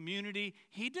to community.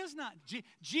 He does not,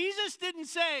 Jesus didn't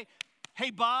say,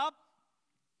 hey, Bob,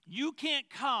 you can't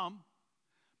come,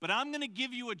 but I'm going to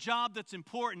give you a job that's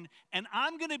important, and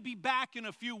I'm going to be back in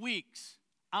a few weeks.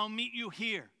 I'll meet you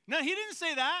here. No, he didn't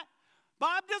say that.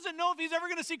 Bob doesn't know if he's ever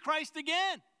going to see Christ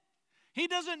again. He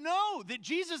doesn't know that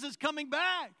Jesus is coming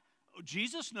back. Oh,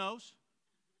 Jesus knows.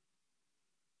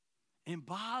 And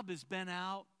Bob has been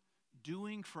out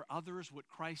doing for others what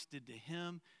Christ did to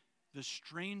him, the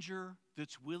stranger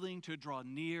that's willing to draw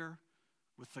near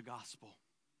with the gospel.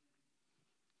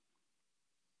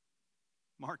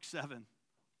 Mark 7.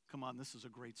 Come on, this is a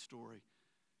great story.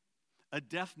 A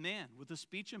deaf man with a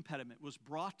speech impediment was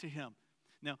brought to him.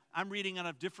 Now, I'm reading out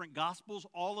of different gospels.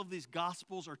 All of these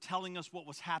gospels are telling us what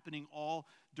was happening all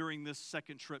during this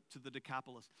second trip to the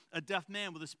Decapolis. A deaf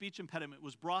man with a speech impediment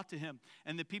was brought to him,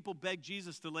 and the people begged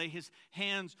Jesus to lay his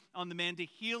hands on the man to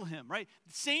heal him, right?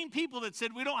 The same people that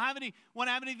said, we don't want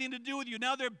to have anything to do with you.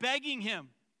 Now they're begging him.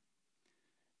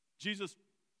 Jesus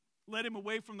led him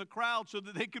away from the crowd so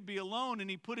that they could be alone, and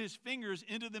he put his fingers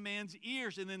into the man's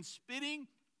ears, and then spitting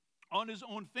on his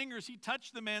own fingers, he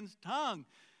touched the man's tongue.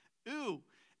 Ooh.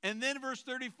 And then verse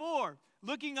 34,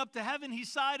 looking up to heaven, he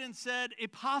sighed and said,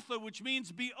 Ephphatha, which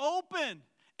means be open.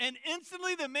 And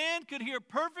instantly the man could hear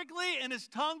perfectly, and his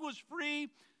tongue was free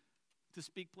to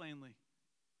speak plainly.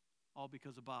 All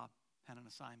because of Bob had an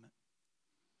assignment.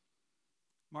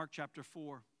 Mark chapter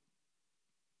 4.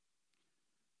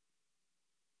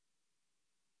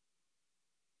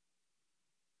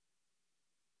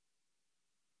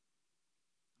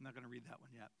 I'm not going to read that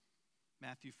one yet.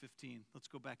 Matthew 15. Let's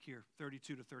go back here,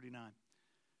 32 to 39.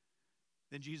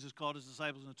 Then Jesus called his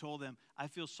disciples and told them, I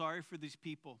feel sorry for these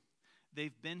people.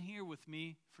 They've been here with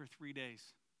me for 3 days.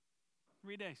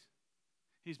 3 days.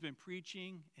 He's been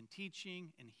preaching and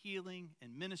teaching and healing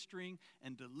and ministering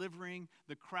and delivering.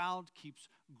 The crowd keeps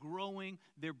growing.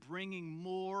 They're bringing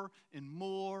more and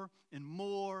more and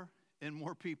more and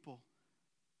more people.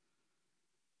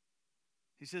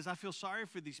 He says, I feel sorry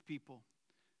for these people.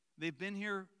 They've been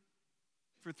here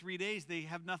for 3 days. They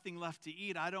have nothing left to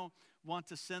eat. I don't want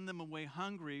to send them away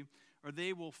hungry, or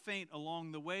they will faint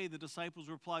along the way. The disciples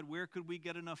replied, where could we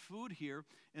get enough food here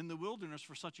in the wilderness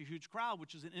for such a huge crowd?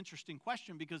 Which is an interesting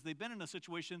question, because they've been in a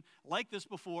situation like this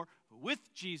before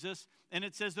with Jesus, and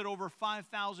it says that over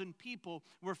 5,000 people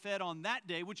were fed on that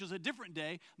day, which is a different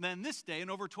day than this day, and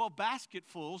over 12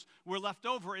 basketfuls were left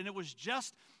over, and it was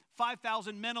just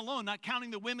 5,000 men alone, not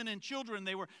counting the women and children.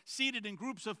 They were seated in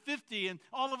groups of 50, and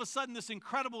all of a sudden this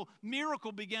incredible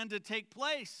miracle began to take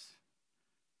place.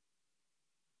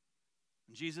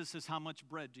 And Jesus says, how much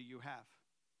bread do you have?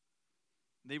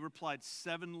 They replied,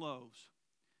 7 loaves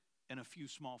and a few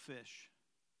small fish.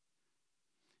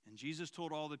 And Jesus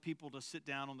told all the people to sit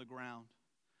down on the ground.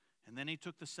 And then he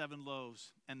took the 7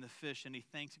 loaves and the fish, and he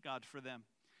thanked God for them.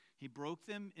 He broke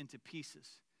them into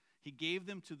pieces. He gave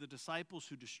them to the disciples,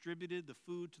 who distributed the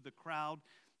food to the crowd.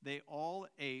 They all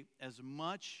ate as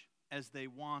much as they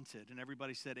wanted. And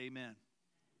everybody said amen.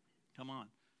 Come on.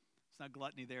 It's not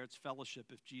gluttony there, it's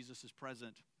fellowship if Jesus is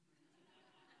present.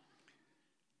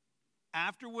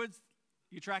 Afterwards,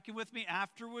 you tracking with me?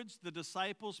 Afterwards, the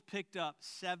disciples picked up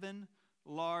 7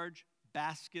 large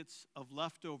baskets of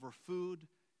leftover food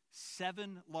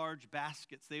 7 large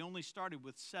baskets. They only started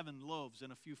with 7 loaves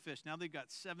and a few fish. Now they've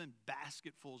got 7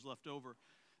 basketfuls left over.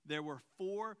 There were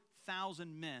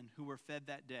 4,000 men who were fed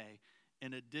that day,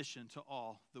 in addition to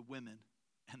all the women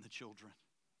and the children.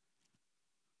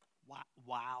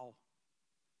 Wow.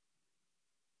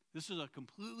 This is a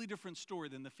completely different story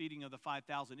than the feeding of the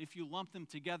 5,000. If you lump them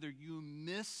together, you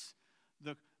miss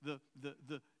the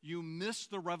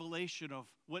revelation of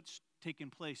what's taken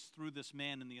place through this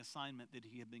man and the assignment that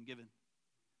he had been given.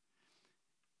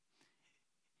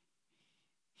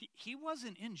 He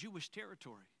wasn't in Jewish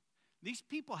territory. These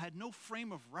people had no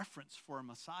frame of reference for a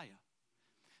Messiah.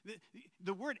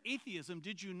 The word atheism,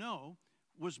 did you know,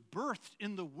 was birthed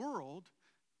in the world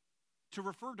to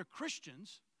refer to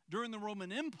Christians during the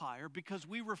Roman Empire because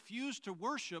we refused to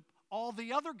worship all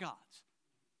the other gods.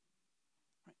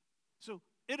 Right? So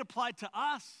it applied to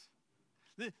us.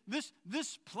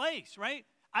 This place, right?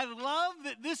 I love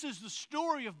that this is the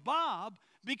story of Bob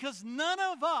because none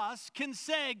of us can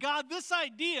say, God, this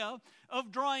idea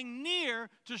of drawing near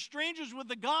to strangers with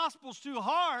the gospel's too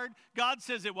hard. God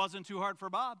says it wasn't too hard for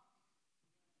Bob.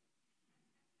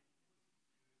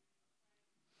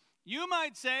 You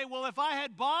might say, well, if I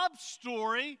had Bob's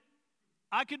story,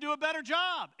 I could do a better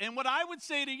job. And what I would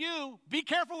say to you, be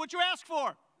careful what you ask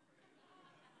for.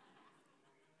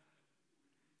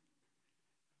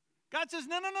 God says,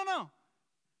 no.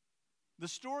 The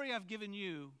story I've given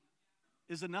you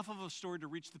is enough of a story to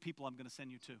reach the people I'm going to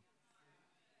send you to.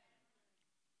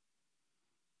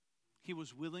 He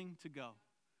was willing to go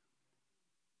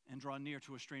and draw near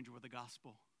to a stranger with the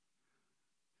gospel.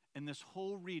 And this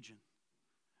whole region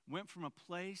went from a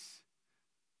place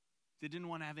that didn't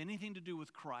want to have anything to do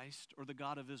with Christ or the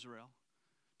God of Israel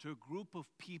to a group of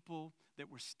people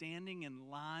that were standing in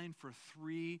line for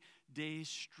 3 days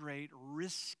straight,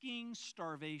 risking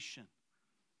starvation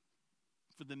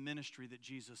for the ministry that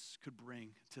Jesus could bring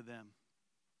to them.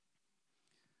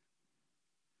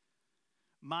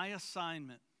 My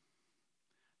assignment,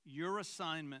 your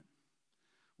assignment,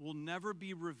 will never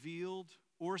be revealed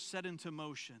or set into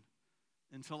motion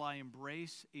until I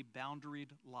embrace a boundaried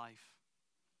life.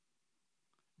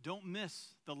 Don't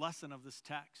miss the lesson of this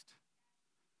text.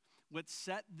 What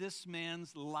set this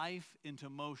man's life into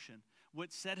motion,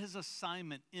 what set his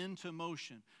assignment into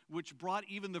motion, which brought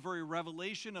even the very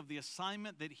revelation of the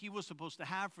assignment that he was supposed to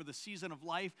have for the season of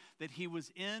life that he was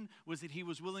in, was that he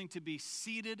was willing to be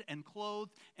seated and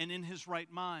clothed and in his right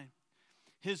mind.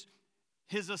 His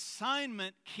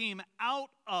assignment came out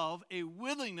of a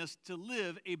willingness to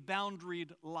live a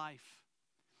boundaried life.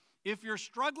 If you're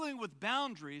struggling with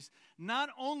boundaries, not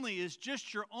only is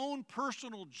just your own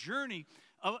personal journey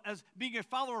as being a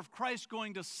follower of Christ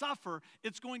going to suffer,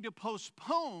 it's going to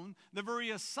postpone the very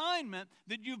assignment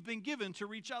that you've been given to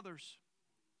reach others.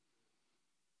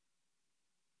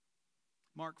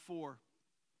 Mark 4,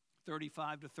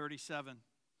 35 to 37.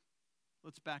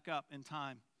 Let's back up in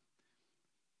time.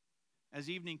 As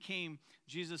evening came,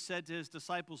 Jesus said to his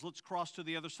disciples, let's cross to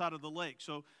the other side of the lake.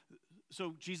 So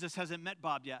Jesus hasn't met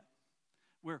Bob yet.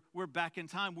 We're back in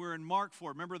time. We're in Mark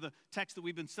 4. Remember the text that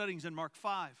we've been studying is in Mark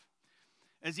 5.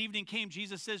 As evening came,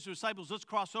 Jesus says to his disciples, let's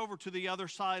cross over to the other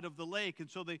side of the lake. And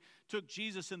so they took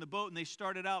Jesus in the boat and they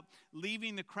started out,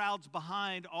 leaving the crowds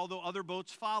behind, although other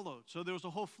boats followed. So there was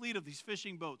a whole fleet of these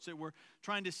fishing boats that were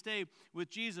trying to stay with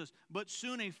Jesus. But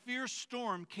soon a fierce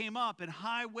storm came up and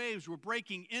high waves were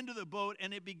breaking into the boat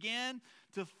and it began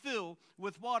to fill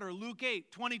with water. Luke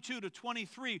 8, 22 to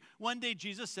 23. One day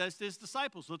Jesus says to his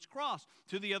disciples, let's cross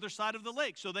to the other side of the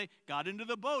lake. So they got into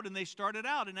the boat and they started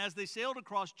out. And as they sailed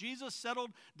across, Jesus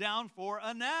settled down for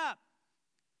a nap.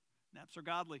 Naps are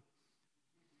godly.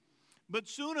 But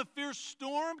soon a fierce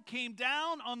storm came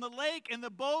down on the lake and the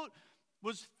boat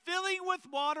was filling with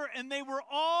water and they were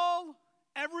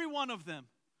every one of them,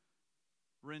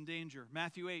 were in danger.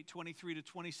 Matthew 8, 23 to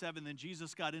 27. Then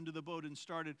Jesus got into the boat and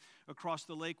started across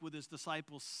the lake with his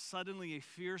disciples. Suddenly a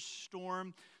fierce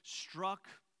storm struck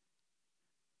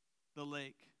the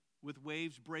lake with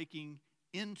waves breaking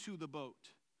into the boat.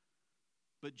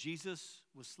 But Jesus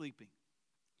was sleeping.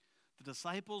 The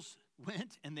disciples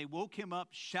went and they woke him up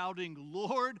shouting,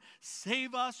 Lord,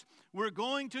 save us, we're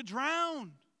going to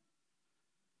drown.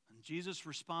 And Jesus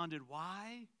responded,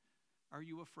 why are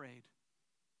you afraid?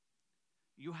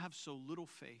 You have so little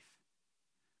faith.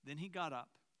 Then he got up,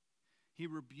 he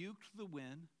rebuked the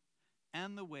wind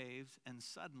and the waves, and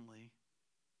suddenly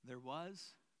there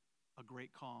was a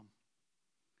great calm.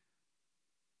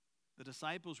 The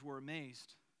disciples were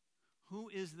amazed. Who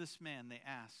is this man, they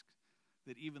asked,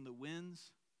 that even the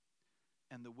winds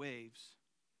and the waves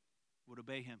would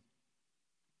obey him?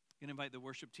 I'm going to invite the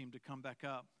worship team to come back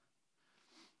up.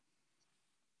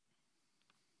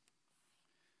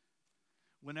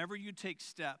 whenever you take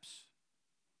steps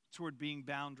toward being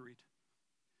boundaried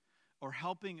or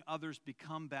helping others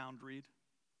become boundaried,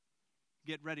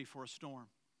 get ready for a storm.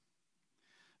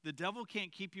 The devil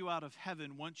can't keep you out of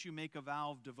heaven once you make a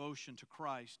vow of devotion to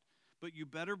Christ, but you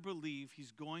better believe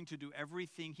he's going to do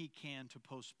everything he can to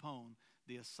postpone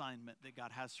the assignment that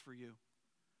God has for you.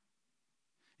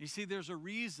 You see, there's a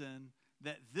reason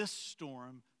that this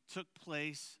storm took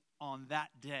place on that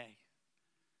day,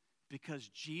 because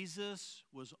Jesus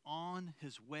was on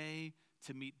his way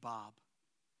to meet Bob.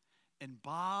 And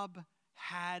Bob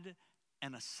had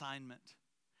an assignment.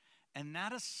 And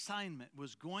that assignment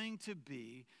was going to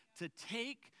be to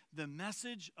take the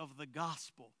message of the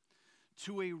gospel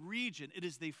to a region. It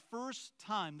is the first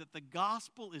time that the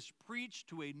gospel is preached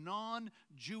to a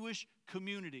non-Jewish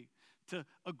community, to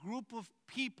a group of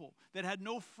people that had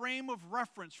no frame of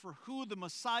reference for who the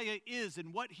Messiah is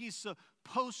and what he's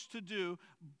supposed to do.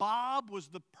 Bob was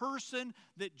the person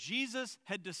that Jesus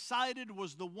had decided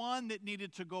was the one that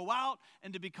needed to go out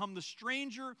and to become the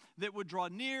stranger that would draw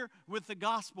near with the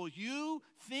gospel. You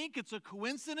think it's a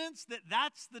coincidence that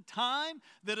that's the time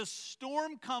that a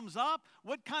storm comes up?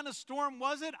 What kind of storm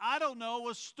was it? I don't know.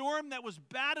 A storm that was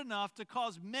bad enough to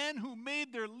cause men who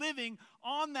made their living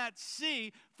on that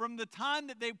sea, from the time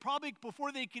that they probably,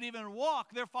 before they could even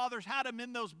walk, their fathers had them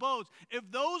in those boats. If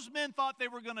those men thought they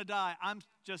were going to die, I'm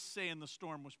just saying the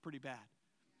storm was pretty bad.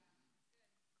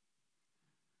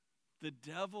 The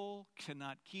devil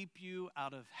cannot keep you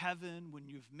out of heaven when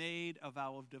you've made a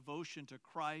vow of devotion to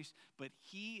Christ, but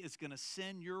he is going to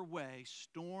send your way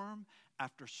storm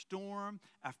after storm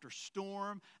after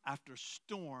storm after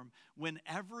storm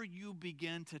whenever you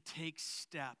begin to take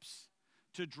steps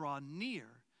to draw near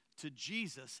to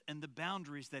Jesus and the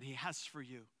boundaries that he has for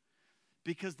you.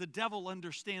 Because the devil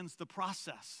understands the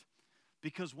process.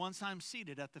 Because once I'm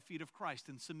seated at the feet of Christ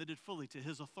and submitted fully to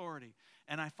his authority,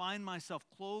 and I find myself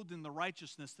clothed in the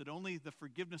righteousness that only the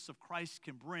forgiveness of Christ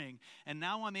can bring, and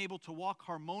now I'm able to walk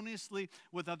harmoniously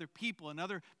with other people, and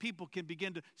other people can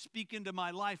begin to speak into my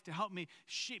life to help me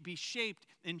be shaped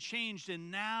and changed,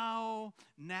 and now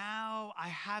I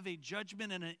have a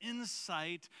judgment and an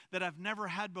insight that I've never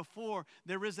had before.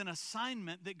 There is an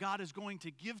assignment that God is going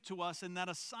to give to us, and that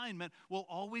assignment will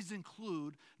always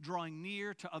include drawing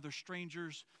near to other strangers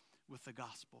with the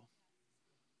gospel.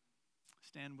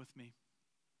 Stand with me.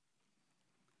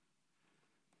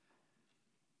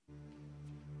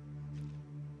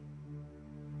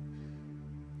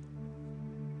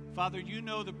 Father, you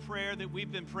know the prayer that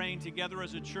we've been praying together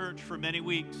as a church for many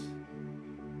weeks.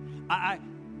 I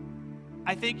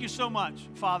thank you so much,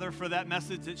 Father, for that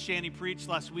message that Shani preached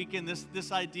last weekend,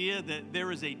 this idea that there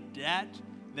is a debt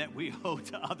that we owe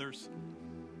to others.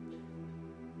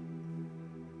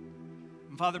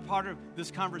 And Father, part of this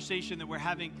conversation that we're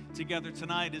having together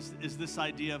tonight is this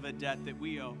idea of a debt that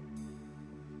we owe.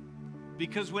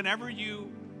 Because whenever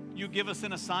you give us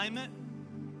an assignment,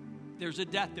 there's a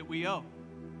debt that we owe.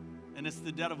 And it's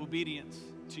the debt of obedience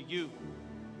to you,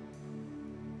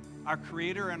 our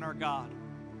Creator and our God.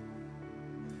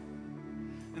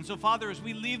 And so, Father, as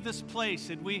we leave this place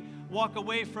and we walk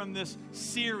away from this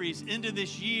series into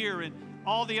this year and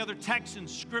all the other texts and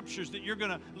scriptures that you're going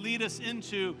to lead us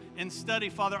into and study,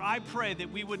 Father, I pray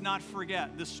that we would not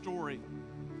forget this story.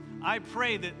 I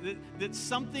pray that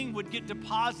something would get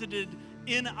deposited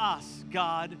in us,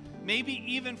 God, maybe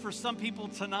even for some people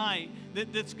tonight,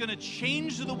 that's going to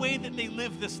change the way that they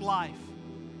live this life,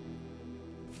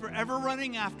 forever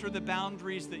running after the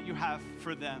boundaries that you have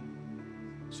for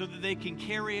them, so that they can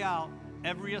carry out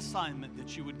every assignment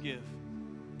that you would give.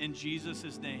 In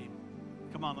Jesus' name.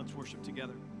 Come on, let's worship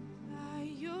together.